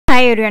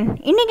everyone.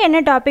 இன்னைக்கு என்ன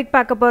topic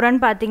பார்க்க போறோம்னு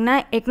பாத்தீங்கன்னா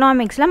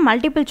எகனாமிக்ஸ்ல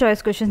மல்டிபிள்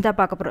சாய்ஸ் क्वेश्चंस தான்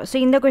பார்க்க போறோம். சோ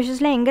இந்த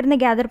क्वेश्चंसல எங்க இருந்து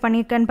கேதர்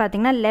பண்ணிருக்கேன்னு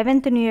பாத்தீங்கன்னா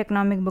 11th நியூ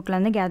எகனாமிக் புக்ல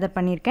இருந்து கேதர்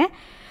பண்ணிருக்கேன்.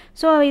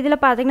 சோ இதுல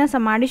பாத்தீங்கன்னா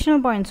some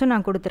additional points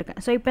நான் கொடுத்திருக்கேன்.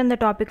 சோ இப்போ இந்த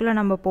டாபிக்ல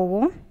நம்ம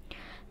போவோம்.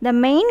 The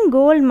main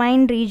gold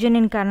mine region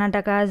in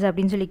Karnataka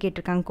அப்படினு சொல்லி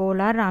கேட்டிருக்காங்க.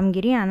 கோலார்,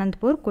 ராம்கிரி,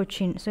 அனந்தபூர்,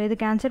 கொச்சின். சோ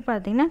இதுக்கு ஆன்சர்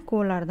பாத்தீங்கன்னா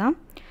கோலார் தான்.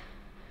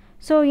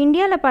 ஸோ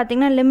இந்தியாவில்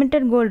பார்த்தீங்கன்னா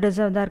லிமிட்டட் கோல்டு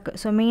ரிசர்வ் தான் இருக்குது.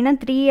 ஸோ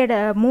மெயினாக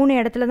மூணு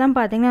இடத்துல தான்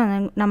பார்த்தீங்கன்னா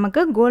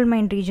நமக்கு கோல்ட்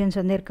மைன் ரீஜன்ஸ்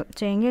வந்து இருக்குது.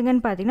 ஸோ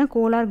எங்கெங்கன்னு பார்த்தீங்கன்னா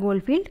Kolar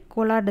coalfield,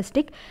 Kolar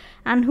district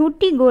and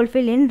hoodie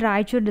coalfield in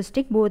Raichur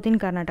district both in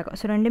Karnataka.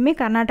 So ரெண்டுமே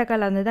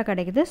கர்நாடகாவில் வந்து தான்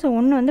கிடைக்குது. ஸோ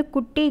ஒன்று வந்து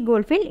குட்டி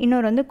கோல்ஃபீல்ட்,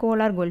 இன்னொரு வந்து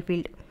கோலார்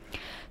கோல்ஃபீல்டு.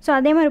 ஸோ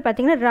அதே மாதிரி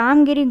பார்த்தீங்கன்னா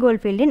ராம்கிரி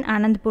கோல்ஃபீல்ட் இன்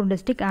அனந்தபூர்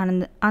டிஸ்ட்ரிக்ட்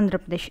ஆந்திர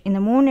பிரதேஷ்.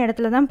 இந்த மூணு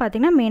இடத்துல தான்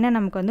பார்த்தீங்கன்னா மெயினாக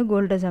நமக்கு வந்து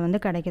கோல்டு ரிசர்வ்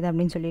வந்து கிடைக்குது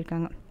அப்படின்னு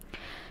சொல்லியிருக்காங்க.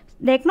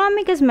 The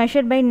economic is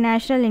measured by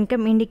national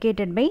income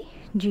indicated by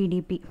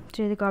GDP. So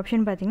இதுக்கு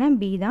ஆப்ஷன் பார்த்தீங்கன்னா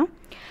B தான்.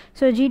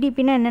 ஸோ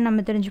ஜிடிபின்னா என்ன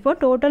நம்ம தெரிஞ்சுப்போம்.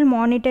 Total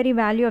monetary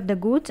value of the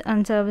goods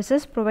and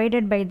services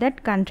provided by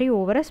that country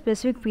over a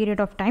specific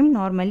period of time,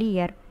 normally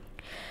year.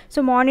 So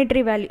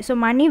monetary value, so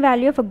money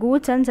value of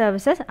goods and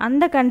services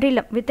அந்த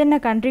கண்ட்ரியில் within a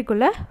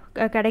கண்ட்ரிக்குள்ளே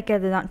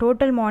கிடைக்கிறது தான்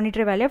total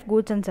monetary value of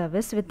goods and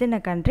service within a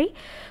country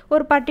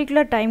ஒரு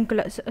particular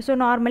டைமுக்குள்ளே. So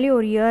normally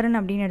ஒரு இயர்னு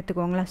அப்படின்னு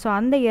எடுத்துக்கோங்களேன். So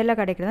அந்த இயரில்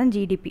கிடைக்கிறது தான்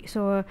ஜிடிபி.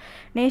 ஸோ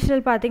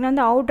நேஷ்னல் பார்த்திங்கன்னா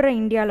வந்து அவுட்டர்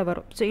இந்தியாவில்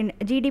வரும். ஸோ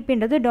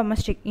ஜிடிபின்றது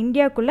டொமஸ்டிக்,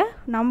 இந்தியாவுக்குள்ளே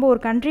நம்ம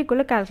ஒரு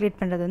கண்ட்ரிக்குள்ளே கால்குலேட்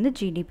பண்ணுறது வந்து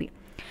ஜிடிபி.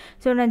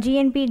 ஸோ நான்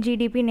ஜிஎன்பி,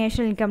 ஜிடிபி,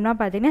 நேஷ்னல்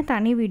இன்கம்லாம் பார்த்தீங்கன்னா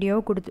தனி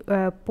வீடியோவை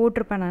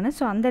போட்டிருப்பேன் நான்.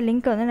 ஸோ அந்த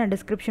லிங்க் வந்து நான்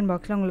டிஸ்கிரிப்ஷன்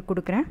பாக்ஸில் உங்களுக்கு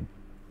கொடுக்குறேன்.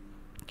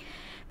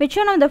 Which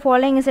one of the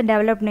following is a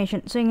developed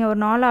nation? So இங்கே ஒரு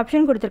 4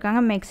 ஆப்ஷன்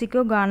கொடுத்துருக்காங்க.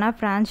 மெக்சிகோ, கானா,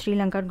 ஃப்ரான்ஸ்,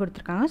 ஸ்ரீலங்கான்னு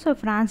கொடுத்துருக்காங்க. ஸோ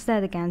ஃப்ரான்ஸ் தான்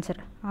அதுக்கு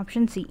answer.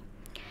 Option C.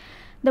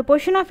 The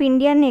position of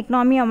Indian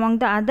economy among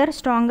the other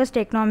strongest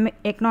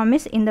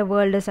economies in the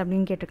world is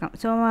அப்படின்னு கேட்டிருக்காங்க.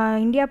 So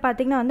India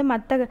பார்த்திங்கன்னா வந்து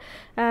மற்ற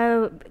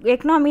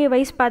எக்கனாமி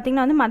வைஸ்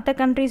பார்த்திங்கன்னா வந்து மற்ற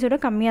கண்ட்ரிஸோட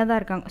கம்மியாக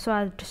தான் இருக்காங்க. ஸோ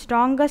அது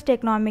ஸ்ட்ராங்கஸ்ட்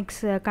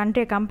எக்கனாமிக்ஸ்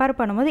கண்ட்ரியை கம்பேர்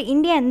பண்ணும்போது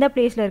இந்தியா எந்த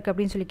பிளேஸில் இருக்குது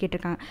அப்படின்னு சொல்லி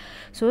கேட்டிருக்காங்க.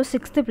 ஸோ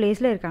 6th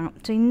பிளேஸில் இருக்காங்க.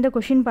 ஸோ இந்த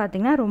கொஷின்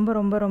பார்த்திங்கன்னா ரொம்ப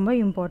ரொம்ப ரொம்ப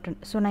இம்பார்ட்டன்ட்.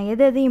 ஸோ நான்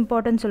எது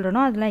இம்பார்ட்டன்ட்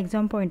சொல்கிறேனோ அதெல்லாம்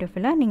எக்ஸாம் பாயிண்ட் ஆஃப்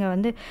வியூவில் நீங்கள்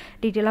வந்து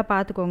டீட்டெயிலாக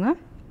பார்த்துக்கோங்க.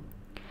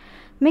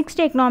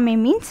 Mixed economy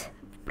means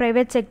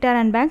private sector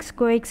and banks,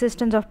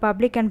 coexistence of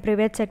public and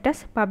private sectors,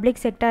 public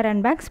sector and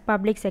banks,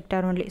 public sector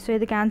only. So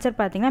இதுக்கு ஆன்சர்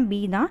பார்த்தீங்கன்னா B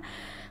தான்.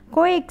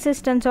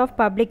 coexistence of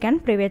public and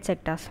private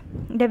sectors.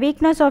 The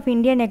weakness of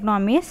Indian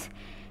economy is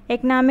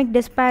economic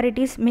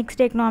disparities,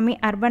 mixed economy,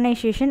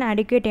 urbanization,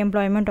 adequate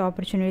employment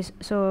opportunities.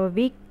 So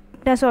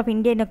weakness of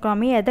Indian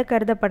economy எதை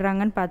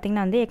கருதப்படுறாங்கன்னு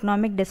பார்த்தீங்கன்னா வந்து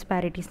economic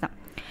disparities தான்.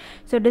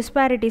 So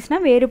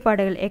டிஸ்பாரிட்டிஸ்னால்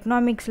வேறுபாடுகள்,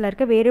 எக்கனாமிக்ஸில்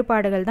இருக்க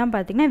வேறுபாடுகள் தான்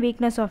பார்த்திங்கன்னா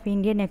வீக்னஸ் ஆஃப்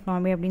இந்தியன்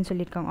எக்கனாமி அப்படின்னு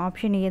சொல்லியிருக்காங்க.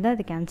 ஆப்ஷன் ஏ தான்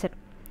அதுக்கு answer.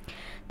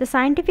 The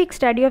scientific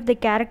study of the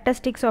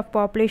characteristics of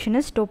population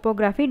is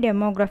topography,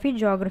 demography,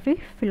 geography,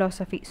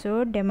 philosophy. So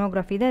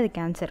demography தான்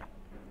அதுக்கு answer.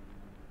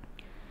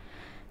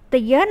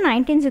 The year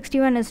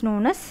 1961 is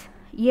known as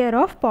year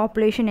of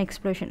population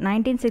explosion.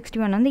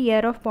 1961 வந்து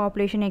year of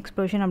population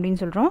explosion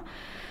அப்படின்னு சொல்கிறோம்.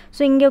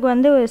 So இங்கே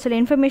வந்து சில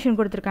information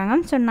கொடுத்துருக்காங்க.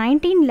 So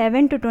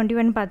 1911 to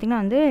 21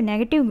 பார்த்திங்கன்னா வந்து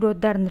நெகட்டிவ்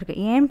க்ரோத் தான் இருந்திருக்கு.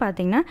 ஏன்னு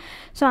பார்த்தீங்கன்னா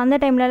ஸோ அந்த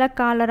டைம்லலாம்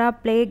காலரா,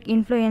 பிளேக்,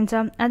 இன்ஃப்ளூயன்ஸா,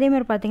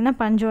 அதேமாதிரி பார்த்திங்கன்னா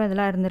பஞ்சம்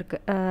இதெல்லாம் இருந்திருக்கு.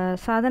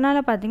 ஸோ அதனால்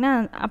பார்த்திங்கன்னா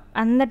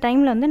அந்த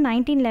டைமில் வந்து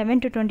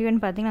 1911 to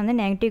 21 பார்த்திங்கன்னா வந்து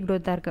நெகட்டிவ்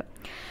க்ரோத் தான் இருக்குது.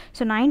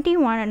 ஸோ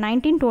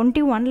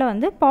 1921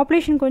 வந்து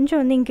பாப்புலேஷன் கொஞ்சம்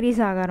வந்து இன்க்ரீஸ்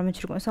ஆக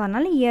ஆரம்பிச்சிருக்கும். ஸோ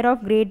அதனால் இயர்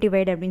ஆஃப் கிரேட்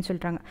டிவைட் அப்படின்னு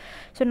சொல்கிறாங்க.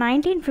 ஸோ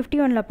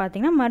 1951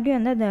 பார்த்திங்கன்னா மறுபடியும்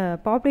வந்து அந்த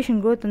பாப்புலேஷன்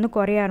க்ரோத் வந்து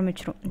குறைய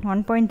ஆரம்பிச்சிடும்.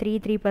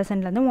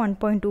 1.33%லேருந்து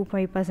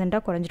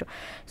 1.25%ஆக குறைஞ்சிடும்.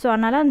 ஸோ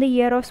அதனால் வந்து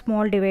இயர் ஆஃப்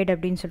ஸ்மால் டிவைட்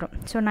அப்படின்னு சொல்கிறோம்.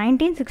 ஸோ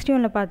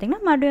 1961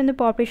 பார்த்திங்கன்னா மறுபடியும் வந்து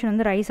பாப்புலேஷன்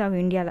வந்து ரைஸ்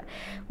ஆகும். இந்தியாவில்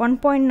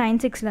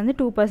 1.96லேருந்து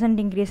 2%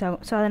 இன்க்ரீஸ்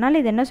ஆகும். ஸோ அதனால்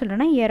இது என்ன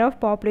சொல்கிறேன்னா இயர் ஆஃப்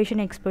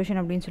பாப்புலேஷன்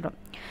எக்ஸ்ப்ளோஷன் அப்படின்னு சொல்கிறோம்.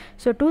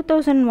 ஸோ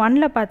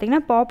 2001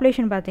 பார்த்திங்கன்னா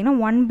பாப்புலேஷன் பார்த்திங்கன்னா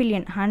 1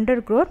 பில்லியன்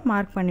 100 crore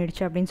மார்க்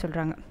பண்ணிடுச்சு அப்படின்னு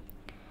சொல்கிறாங்க.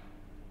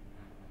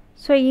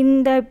 ஸோ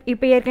இந்த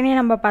இப்போ ஏற்கனவே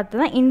நம்ம பார்த்து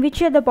தான் in which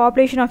the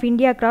population of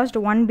India crossed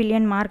 1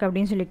 billion mark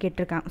அப்படின்னு சொல்லி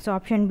கேட்டிருக்காங்க. ஸோ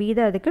ஆப்ஷன் பி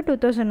தான் அதுக்கு.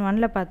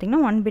 2001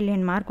 பார்த்திங்கன்னா 1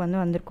 பில்லியன் மார்க் வந்து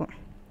வந்திருக்கும்.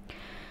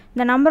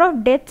 The number of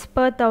deaths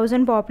per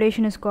 1000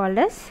 population is called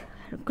as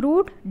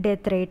crude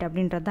death rate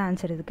அப்படின்றது தான்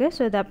ஆன்சர் இதுக்கு.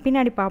 ஸோ இதை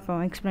பின்னாடி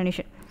பார்ப்போம்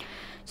எக்ஸ்ப்ளனேஷன்.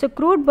 ஸோ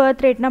க்ரூட்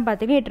பர்த் ரேட்னா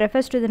பார்த்தீங்கன்னா it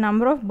refers to the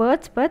number of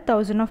births per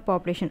 1000 of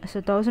population. So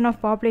 1000 of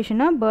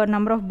பாப்புலேஷன்னா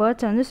number of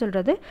births வந்து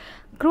சொல்கிறது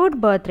crude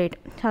birth rate.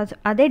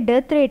 அதே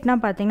டெத் ரேட்னா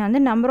பார்த்தீங்கன்னா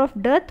வந்து number of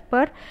death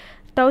per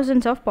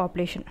 1000s of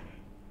population.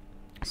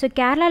 So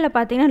கேரளாவில்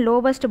பார்த்தீங்கன்னா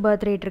lowest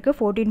birth rate இருக்குது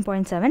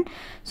 14.7.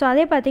 So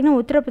அதே பார்த்தீங்கன்னா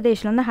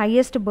உத்தரப்பிரதேஷில் வந்து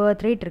ஹையஸ்ட்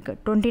பர்த் ரேட் இருக்குது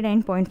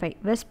 29.5.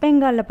 வெஸ்ட்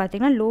பெங்காலில்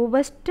பார்த்தீங்கன்னா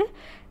லோவஸ்ட்டு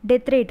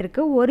டெத் ரேட்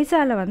இருக்குது.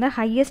 ஒரிசாவில் வந்து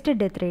ஹையஸ்ட்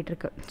டெத் ரேட்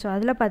இருக்குது. ஸோ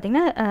அதில்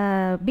பார்த்தீங்கன்னா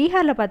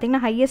பீகாரில்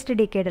பார்த்தீங்கன்னா highest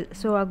டிகேடல்.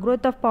 So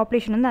growth of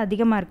population வந்து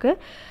அதிகமாக இருக்குது.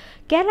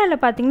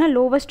 கேரளாவில் பார்த்தீங்கன்னா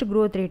லோவஸ்ட்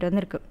க்ரோத் ரேட்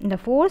வந்து இருக்குது. இந்த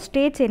 4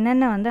 ஸ்டேட்ஸ்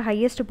என்னென்ன வந்து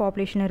ஹையஸ்ட்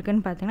பாப்புலேஷன்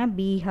இருக்குதுன்னு பார்த்தீங்கன்னா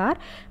பீகார்,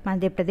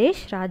 மத்திய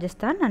பிரதேஷ்,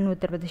 ராஜஸ்தான் அண்ட்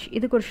உத்தரப்பிரதேஷ்.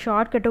 இதுக்கு ஒரு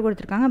ஷார்ட்கட்டு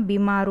கொடுத்துருக்காங்க,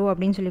 பிமாரு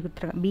அப்படின்னு சொல்லி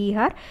கொடுத்துருக்காங்க.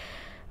 பீகார்,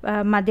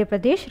 மத்திய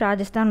பிரதேஷ்,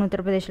 ராஜஸ்தான்,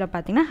 உத்தரப்பிரதேஷில்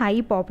பார்த்திங்கன்னா ஹை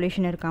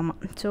பாப்புலேஷன் இருக்காமா.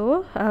 ஸோ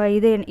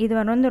இது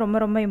வந்து ரொம்ப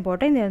ரொம்ப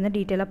இம்பார்ட்டன்ட். இதை வந்து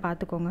டீட்டெயிலாக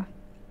பார்த்துக்கோங்க.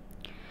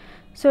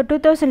 ஸோ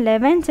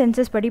 2011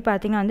 சென்சஸ் படி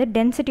பார்த்திங்கன்னா வந்து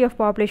டென்சிட்டி ஆஃப்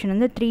பாப்புலேஷன்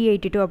வந்து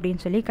 382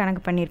 அப்படின்னு சொல்லி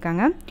கணக்கு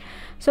பண்ணியிருக்காங்க.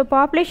 ஸோ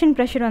பாப்புலேஷன்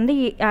ப்ரெஷர் வந்து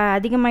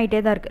அதிகமாகிட்டே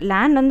தான் இருக்குது.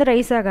 லேண்ட் வந்து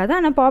ரைஸ் ஆகாது,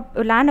 ஆனால்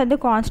லேண்ட் வந்து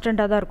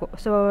கான்ஸ்டண்ட்டாக தான் இருக்கும்.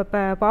 ஸோ இப்போ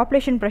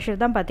பாப்புலேஷன் ப்ரெஷர்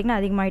தான் பார்த்திங்கன்னா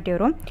அதிகமாகிட்டே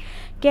வரும்.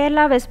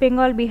 கேரளா, வெஸ்ட்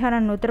பெங்கால், பீகார்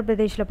அண்ட்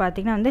உத்தரப்பிரதேஷில்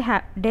பார்த்திங்கன்னா வந்து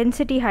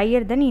டென்சிட்டி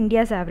ஹையர் தென்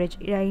இந்தியாஸ் ஆவரேஜ்.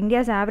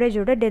 இந்தியாஸ்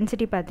ஆவரேஜோட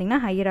டென்சிட்டி பார்த்திங்கன்னா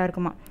ஹையராக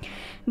இருக்குமா.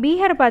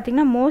 பீகார்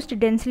பார்த்திங்கன்னா மோஸ்ட்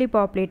டென்ஸ்லி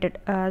பாப்புலேட்டட்.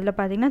 அதில்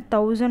பார்த்திங்கன்னா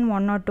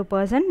 1102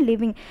 பர்சன்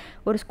லிவிங்.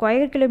 ஒரு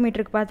ஸ்கொயர்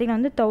கிலோமீட்டருக்கு பார்த்திங்கன்னா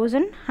வந்து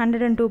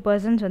 1102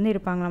 பர்சன்ஸ் வந்து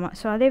இருப்பாங்களாமா.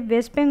 ஸோ அதே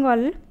வெஸ்ட்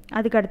பெங்கால்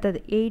அதுக்கு அடுத்தது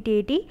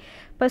 880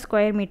 பர்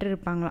ஸ்கொயர் மீட்டர்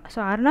இருப்பாங்களாம். ஸோ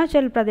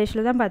அருணாச்சல்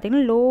பிரதேஷில் தான்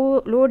பார்த்திங்கன்னா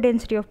லோ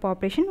டென்சிட்டி ஆஃப்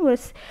பாப்புலேஷன்.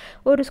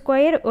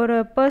 ஒரு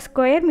பர்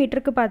ஸ்கொயர்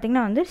மீட்டருக்கு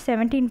பார்த்திங்கன்னா வந்து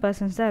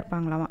 17% தான்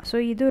இருப்பாங்களாமா. ஸோ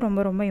இது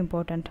ரொம்ப ரொம்ப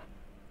important.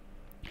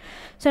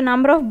 So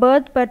number of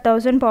birth per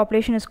 1000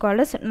 population is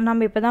called as,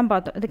 நம்ம இப்போ தான்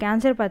பார்த்தோம். அதுக்கு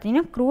ஆன்சர்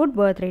பார்த்தீங்கன்னா crude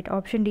birth rate.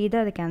 Option D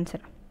தான் அதுக்கு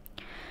answer.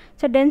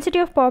 So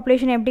density of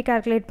population எப்படி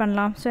கால்குலேட்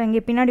பண்ணலாம்? ஸோ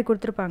இங்கே பின்னாடி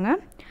கொடுத்துருப்பாங்க.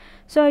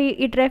 So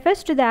it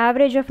refers to the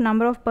average of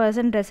number of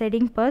person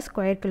residing per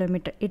square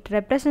kilometer. It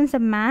represents the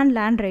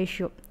man-land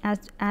ratio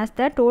as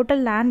the total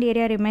land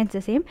area remains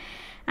the same.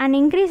 An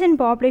increase in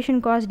population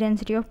cause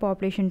density of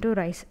population to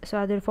rise. So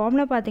அது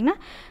formula பார்த்தீங்கன்னா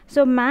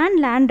so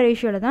man-land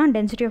ரேஷியோவில் தான்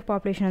density of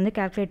population வந்து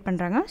calculate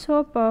பண்ணுறாங்க. So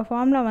இப்போ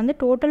formula வந்து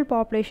total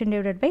population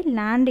divided by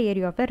land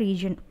area of a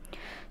region.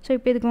 So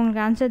இப்போ இதுக்கு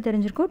உங்களுக்கு ஆன்சர்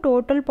தெரிஞ்சிருக்கும்.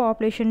 total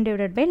population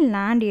divided by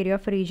land area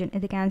of a region.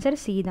 இதுக்கு ஆன்சர்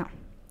சி தான்.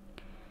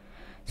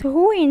 So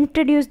who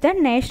introduce the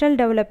national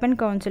development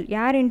council?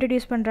 யார்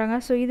introduce பண்ணுறாங்க?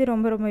 So இது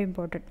ரொம்ப ரொம்ப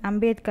important.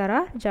 அம்பேத்கரா,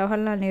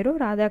 Jawaharlal Nehru,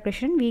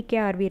 Radhakrishnan,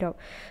 VK Rao.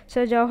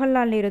 So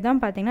Jawaharlal Nehru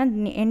தான்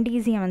பார்த்திங்கன்னா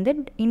NDCயை வந்து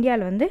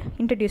இந்தியாவில் வந்து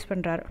இன்ட்ரடியூஸ்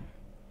பண்ணுறாரு.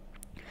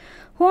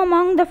 Who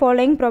among the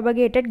following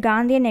propagated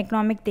Gandhian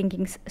economic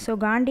thinkings? So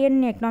Gandhian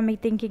economic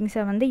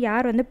thinkingஸை வந்து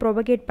யார் வந்து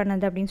ப்ரொபகேட்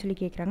பண்ணது அப்படின்னு சொல்லி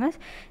கேட்குறாங்க.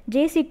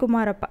 ஜேசி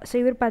குமாரப்பா. ஸோ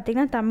இவர்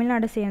பார்த்திங்கன்னா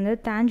தமிழ்நாடு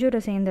சேர்ந்தவர்,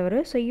 தாஞ்சூரை சேர்ந்தவர்.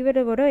 ஸோ இவர்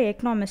ஒரு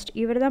எக்கனாமிஸ்ட்.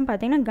 இவர் தான்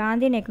பார்த்திங்கன்னா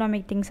Gandhian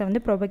economic thinkஸை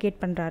வந்து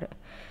ப்ரொபகேட் பண்ணுறாரு.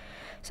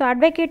 So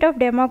advocate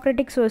of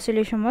democratic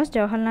socialism was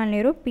Jawaharlal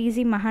Nehru,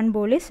 PC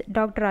மஹன்போலிஸ்,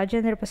 doctor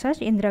Rajendra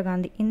Prasad, Indira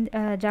Gandhi.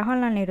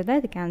 Jawaharlal Nehru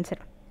தான் இதுக்கு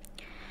answer.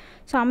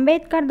 So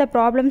Ambedkar the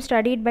problem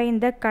studied by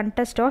இந்த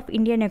contest of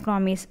Indian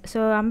economics. So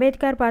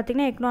Ambedkar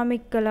பார்த்திங்கன்னா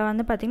எக்கனாமிக்கில்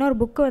வந்து பார்த்திங்கன்னா ஒரு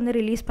புக்கு வந்து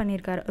ரிலீஸ்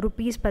பண்ணியிருக்காரு.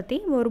 ருப்பீஸ் பற்றி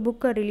ஒரு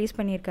புக்கை ரிலீஸ்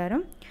பண்ணியிருக்காரு.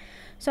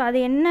 ஸோ அது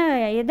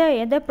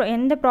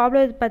எந்த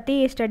ப்ராப்ளம் பற்றி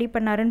ஸ்டடி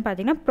பண்ணாருன்னு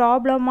பார்த்திங்கன்னா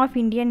ப்ராப்ளம் ஆஃப்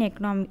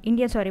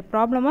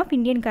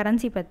இந்தியன்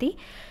கரன்சி பற்றி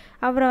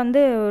அவரை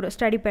வந்து ஒரு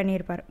ஸ்டடி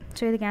பண்ணியிருப்பார்.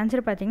 ஸோ இதுக்கு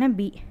ஆன்சர் பார்த்திங்கன்னா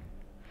B.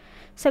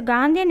 So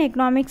Gandhian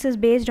Economics is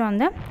based on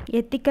the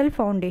ethical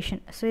foundation.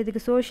 So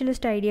இதுக்கு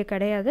சோஷியலிஸ்ட் ஐடியா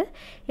கிடையாது,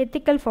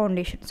 ethical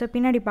foundation. ஸோ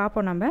பின்னாடி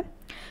பார்ப்போம் நம்ம.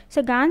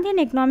 So Gandhian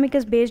Economics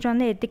is based on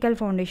the ethical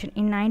foundation.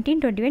 In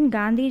 1921,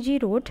 Gandhiji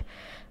wrote,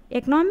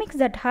 economics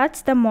that hurts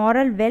the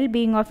moral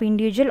well-being of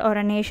individual or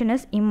a nation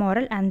is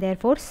immoral and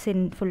therefore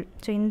sinful.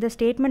 So இந்த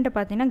ஸ்டேட்மெண்ட்டை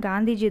பார்த்தீங்கன்னா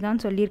காந்திஜி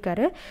தான்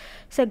சொல்லியிருக்காரு.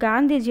 So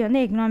Gandhiji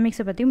வந்து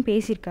எக்கனாமிக்ஸை பற்றியும்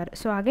பேசியிருக்காரு.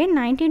 ஸோ அகைன்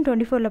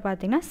 1924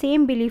 பார்த்தீங்கன்னா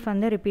same belief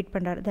வந்து ரிப்பீட்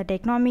பண்ணுறாரு. That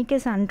economic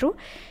is untrue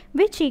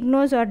which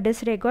ignores R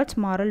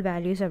டிஸ்ரெகார்ட்ஸ் moral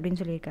values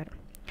அப்படின்னு சொல்லியிருக்காரு.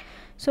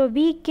 So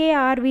VK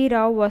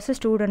Rao was a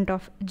student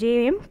of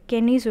JM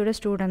கென்னீஸோட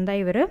student தான்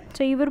இவர்.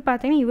 ஸோ இவர்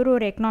பார்த்தீங்கன்னா இவர்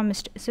ஒரு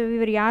எக்கனாமிஸ்ட். ஸோ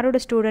இவர் யாரோட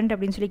ஸ்டூடெண்ட்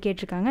அப்படின்னு சொல்லி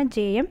கேட்டிருக்காங்க.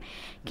 JM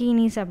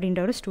கீனீஸ்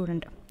அப்படின்ற ஒரு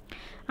student.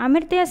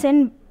 Amrita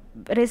Sen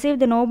received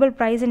the Nobel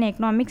Prize in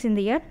Economics in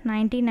the year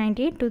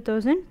 1998,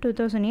 2000,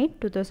 2008,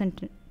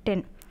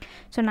 2010.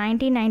 So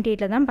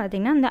 1998 தான்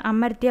பார்த்தீங்கன்னா இந்த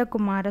அமர்த்தியா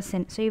குமார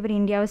சென். ஸோ இவர்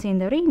இந்தியாவை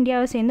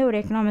சேர்ந்த ஒரு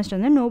எக்கனாமிஸ்ட்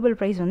வந்து நோபல்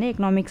ப்ரைஸ் வந்து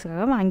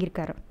எக்கனாமிக்ஸுக்காக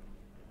வாங்கியிருக்காரு.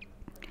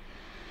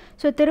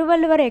 So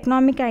Thiruvalluvar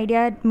economic idea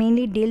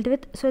mainly dealt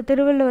with. So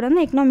Thiruvalluvar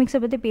வந்து எக்கனாமிக்ஸை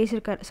பற்றி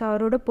பேசியிருக்காரு. ஸோ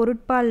அவரோட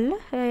பொருட்பாலில்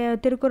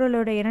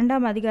திருக்குறளோட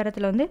 2ஆம்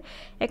அதிகாரத்தில் வந்து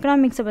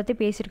எக்கனாமிக்ஸை பற்றி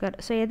பேசியிருக்காரு.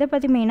 ஸோ எதை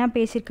பற்றி மெயினாக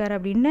பேசியிருக்காரு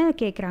அப்படின்னு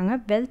கேட்குறாங்க.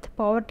 Wealth,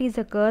 poverty is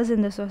a கர்ஸ்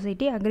in the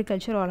society,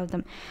 agriculture, all of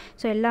them.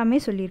 So எல்லாமே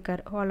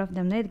சொல்லியிருக்காரு. ஆல் ஆஃப்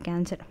தம் தான் இதுக்கு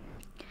ஆன்சர்.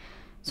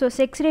 ஸோ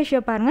செக்ஸ்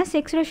ரேஷியோ பாருங்கள்.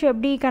 செக்ஸ் ரேஷியோ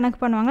எப்படி கணக்கு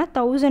பண்ணுவாங்க?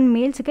 1000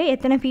 மேல்ஸுக்கு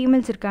எத்தனை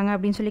ஃபீமேல்ஸ் இருக்காங்க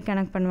அப்படின்னு சொல்லி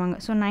கணக்கு பண்ணுவாங்க.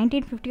 ஸோ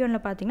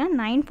 1951 பார்த்தீங்கன்னா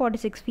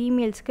 946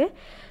 ஃபீமேல்ஸ்க்கு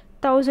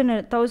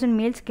 1000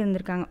 மேல்ஸ்க்கு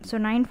இருந்திருக்காங்க. ஸோ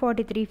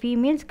 943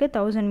 ஃபீமேல்ஸ்க்கு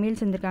 1000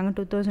 மேல்ஸ் இருந்திருக்காங்க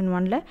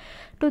 2001.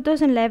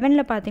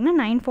 2011 பார்த்தீங்கன்னா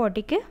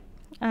 940க்கு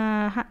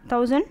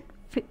 1000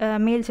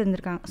 மேல்ஸ்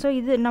இருந்திருக்காங்க. ஸோ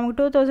இது நமக்கு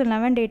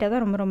 2011 டேட்டா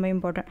தான் ரொம்ப ரொம்ப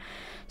இம்பார்ட்டன்ட்.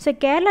 ஸோ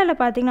கேரளாவில்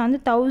பார்த்தீங்கன்னா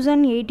வந்து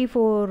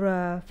 1084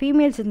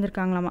 ஃபீமேல்ஸ்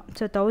இருந்திருக்காங்களாமா.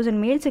 ஸோ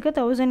 1000 மேல்ஸுக்கு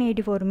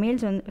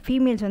 1084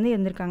 ஃபீமேல்ஸ் வந்து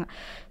இருந்திருக்காங்க.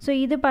 ஸோ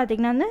இது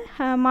பார்த்திங்கன்னா வந்து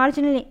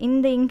மார்ஜினல்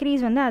இந்த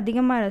இன்க்ரீஸ் வந்து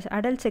அதிகமாக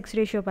அடல்ட் செக்ஸ்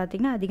ரேஷியோ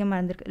பார்த்திங்கன்னா அதிகமாக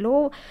இருந்திருக்கு.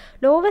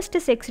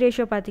 லோவஸ்ட்டு செக்ஸ்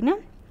ரேஷியோ பார்த்திங்கன்னா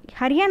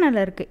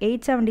ஹரியானாவில் இருக்குது.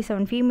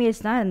 877 ஃபீமேல்ஸ்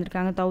தான்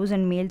இருந்திருக்காங்க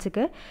 1000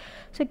 மேல்ஸுக்கு.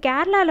 ஸோ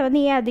கேரளாவில் வந்து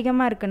ஏன்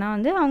அதிகமாக இருக்குன்னா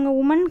வந்து அவங்க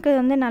உமனுக்கு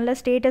வந்து நல்ல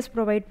ஸ்டேட்டஸ்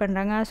ப்ரொவைட்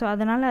பண்ணுறாங்க. ஸோ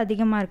அதனால்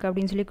அதிகமாக இருக்குது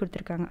அப்படின்னு சொல்லி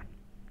கொடுத்துருக்காங்க.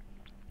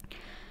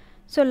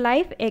 So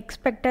life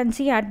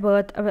expectancy at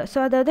birth. So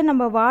அதாவது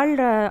நம்ம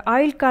வாழ்கிற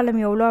ஆயுள் காலம்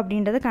எவ்வளோ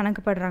அப்படின்றத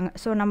கணக்குப்படுறாங்க.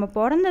 ஸோ நம்ம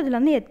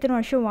பிறந்ததுலேருந்து எத்தனை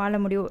வருஷம் வாழ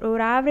முடியும்,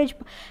 ஒரு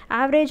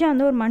ஆவரேஜாக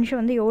வந்து ஒரு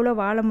மனுஷன் வந்து எவ்வளோ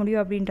வாழ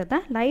முடியும் அப்படின்றது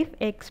தான் லைஃப்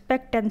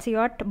எக்ஸ்பெக்டன்சி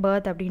அட்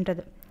பர்த்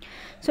அப்படின்றது.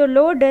 ஸோ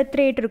லோ டெத்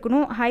ரேட்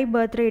இருக்கணும், ஹை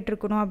பர்த் ரேட்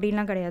இருக்கணும்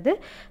அப்படின்லாம் கிடையாது.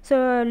 ஸோ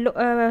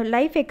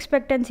லைஃப்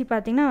எக்ஸ்பெக்டன்சி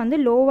பார்த்திங்கன்னா வந்து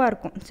லோவாக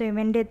இருக்கும். So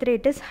when death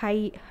rate is high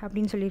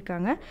அப்படின்னு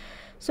சொல்லியிருக்காங்க.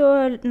 ஸோ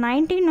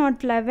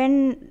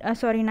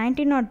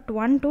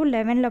 1901 to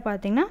 11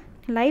 பார்த்திங்கன்னா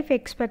லைஃப்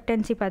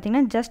எக்ஸ்பெக்டன்சி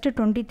பார்த்திங்கன்னா ஜஸ்ட்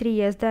 23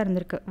 இயர்ஸ் தான்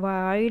இருந்திருக்கு.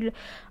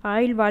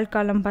 ஆயுள்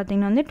வாழ்க்காலம்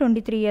பார்த்திங்கன்னா வந்து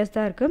 23 இயர்ஸ்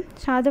தான் இருக்குது.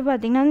 ஸோ அது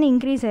பார்த்திங்கன்னா வந்து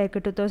இன்க்ரீஸ்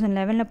ஆகிருக்கு.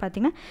 2011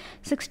 பார்த்திங்கன்னா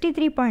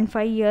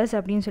 63.5 இயர்ஸ்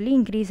அப்படின்னு சொல்லி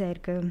இன்க்ரீஸ்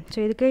ஆகிருக்கு. ஸோ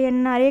இதுக்கு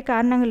நிறைய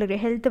காரணங்கள்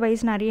இருக்குது. ஹெல்த்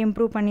வைஸ் நிறைய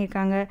இம்ப்ரூவ்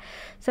பண்ணியிருக்காங்க.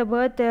 ஸோ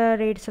பர்த்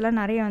ரேட்ஸ் எல்லாம்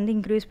நிறைய வந்து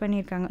இன்க்ரீஸ்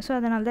பண்ணியிருக்காங்க. ஸோ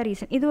அதனால தான்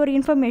ரீசன். இது ஒரு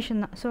இன்ஃபர்மேஷன்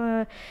தான். ஸோ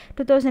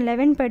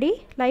 2011 படி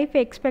லைஃப்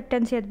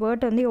எக்ஸ்பெக்டன்சி அட்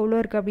பர்த் வந்து எவ்வளோ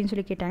இருக்குது அப்படின்னு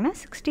சொல்லி கேட்டாங்கன்னா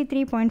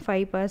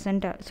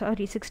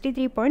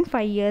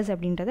 63.5 இயர்ஸ்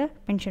அப்படின்றத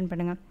மென்ஷன்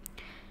பண்ணுங்கள்.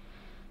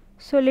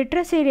 ஸோ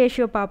லிட்ரஸி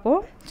ரேஷியோ பார்ப்போம்.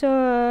 ஸோ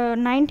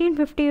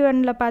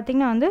 1951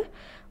 பார்த்திங்கன்னா வந்து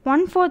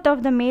 1/4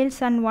 of the males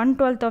and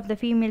 1/12 of the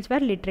females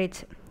வேர்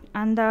லிட்ரேட்ஸ்.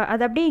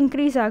 அது அப்படியே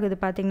இன்க்ரீஸ் ஆகுது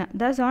பார்த்திங்கன்னா.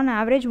 தஸ் on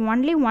average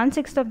only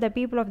 1/6 of the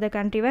people of the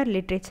country where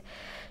லிட்ரேட்ஸ்.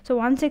 So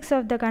 1/6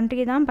 of the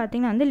country தான்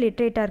பார்த்திங்கன்னா வந்து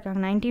லிட்ரேட்டாக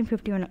இருக்காங்க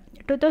 1951.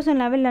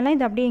 2011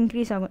 இது அப்படியே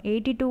இன்க்ரீஸ் ஆகும்.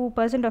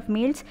 82% of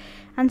males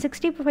and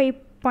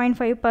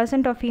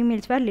 65.5% of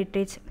females where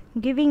லிட்ரேட்ஸ்,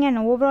 giving an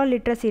overall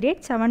literacy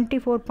rate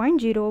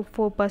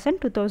 74.04%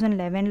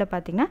 2011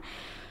 பார்த்திங்கன்னா.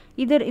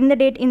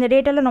 இந்த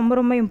டேட்டெல்லாம்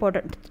ரொம்ப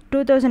இம்பார்ட்டன்ட்.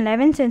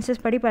 2011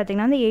 சென்சஸ் படி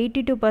பார்த்திங்கன்னா வந்து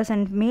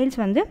 82% மேல்ஸ்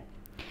வந்து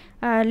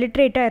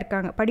லிட்ரேட்டாக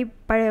இருக்காங்க,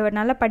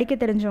 நல்லா படிக்க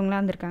தெரிஞ்சவங்களாக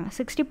இருந்திருக்காங்க.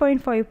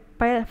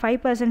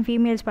 60.5%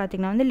 ஃபீமேல்ஸ்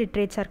பார்த்திங்கன்னா வந்து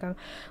லிட்ரேட்ஸாக இருக்காங்க.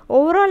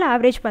 ஓவரால்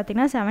ஆவரேஜ்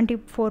பார்த்திங்கன்னா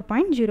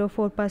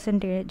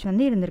 74.04%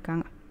 வந்து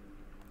இருந்திருக்காங்க.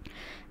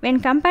 When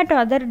compared to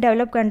other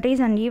developed countries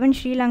and even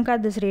Sri Lanka,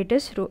 this rate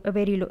is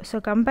very low. So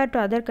compared to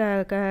other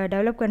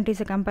developed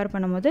countries compare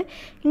பண்ணும்போது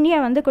இந்தியா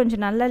வந்து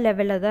கொஞ்சம் நல்ல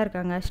லெவலில் தான்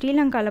இருக்காங்க.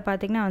 ஸ்ரீலங்காவில்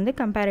பார்த்திங்கன்னா வந்து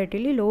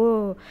கம்பேரிட்டிவ்லி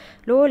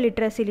லோ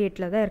லிட்ரஸி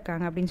ரேட்டில் தான்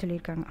இருக்காங்க அப்படின்னு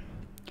சொல்லியிருக்காங்க.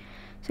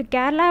 ஸோ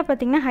கேரளா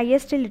பார்த்திங்கன்னா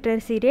highest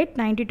literacy rate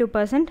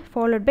 92%,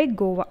 followed by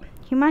Goa.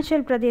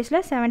 Himachal பிரதேஷில்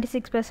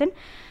 76%,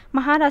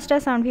 Maharashtra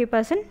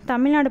 75%,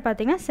 Tamil Nadu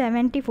பார்த்திங்கன்னா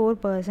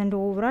 74%.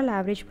 ஓவரால்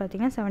ஆவரேஜ்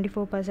பார்த்திங்கன்னா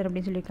 74%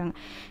 அப்படின்னு சொல்லியிருக்காங்க.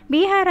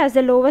 Bihar has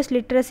the lowest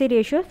literacy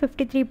ratio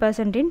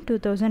 53% in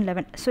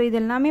 2011. So இது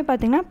எல்லாமே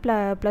பார்த்திங்கன்னா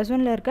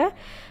 +1 இருக்க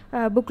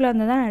புக்கில்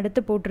இருந்து தான் நான்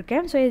எடுத்து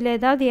போட்டிருக்கேன். ஸோ இதில்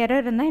ஏதாவது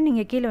எரர் இருந்தால்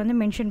நீங்கள் கீழே வந்து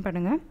மென்ஷன்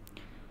பண்ணுங்கள்.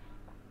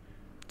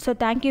 So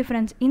thank you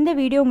friends. இந்த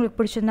வீடியோ உங்களுக்கு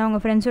பிடிச்சிருந்தா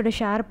உங்கள் ஃப்ரெண்ட்ஸோட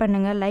ஷேர்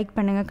பண்ணுங்கள், லைக்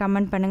பண்ணுங்கள்,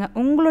 கமெண்ட் பண்ணுங்கள்.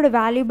 உங்களோட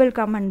வேல்யூபிள்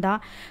கமெண்ட்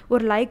தான்,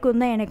 ஒரு லைக்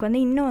வந்து எனக்கு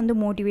வந்து இன்னும் வந்து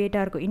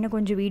மோட்டிவேட்டாக இருக்கும், இன்னும்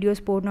கொஞ்சம்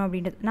வீடியோஸ் போடணும்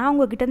அப்படின்றது. நான்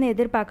உங்கள்கிட்ட இருந்து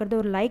எதிர்பார்க்குறது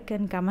ஒரு லைக்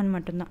அண்ட் கமெண்ட்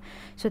மட்டும்தான்.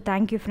 So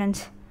thank you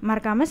friends.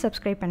 மறக்காமல்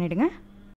சப்ஸ்கிரைப் பண்ணிவிடுங்க.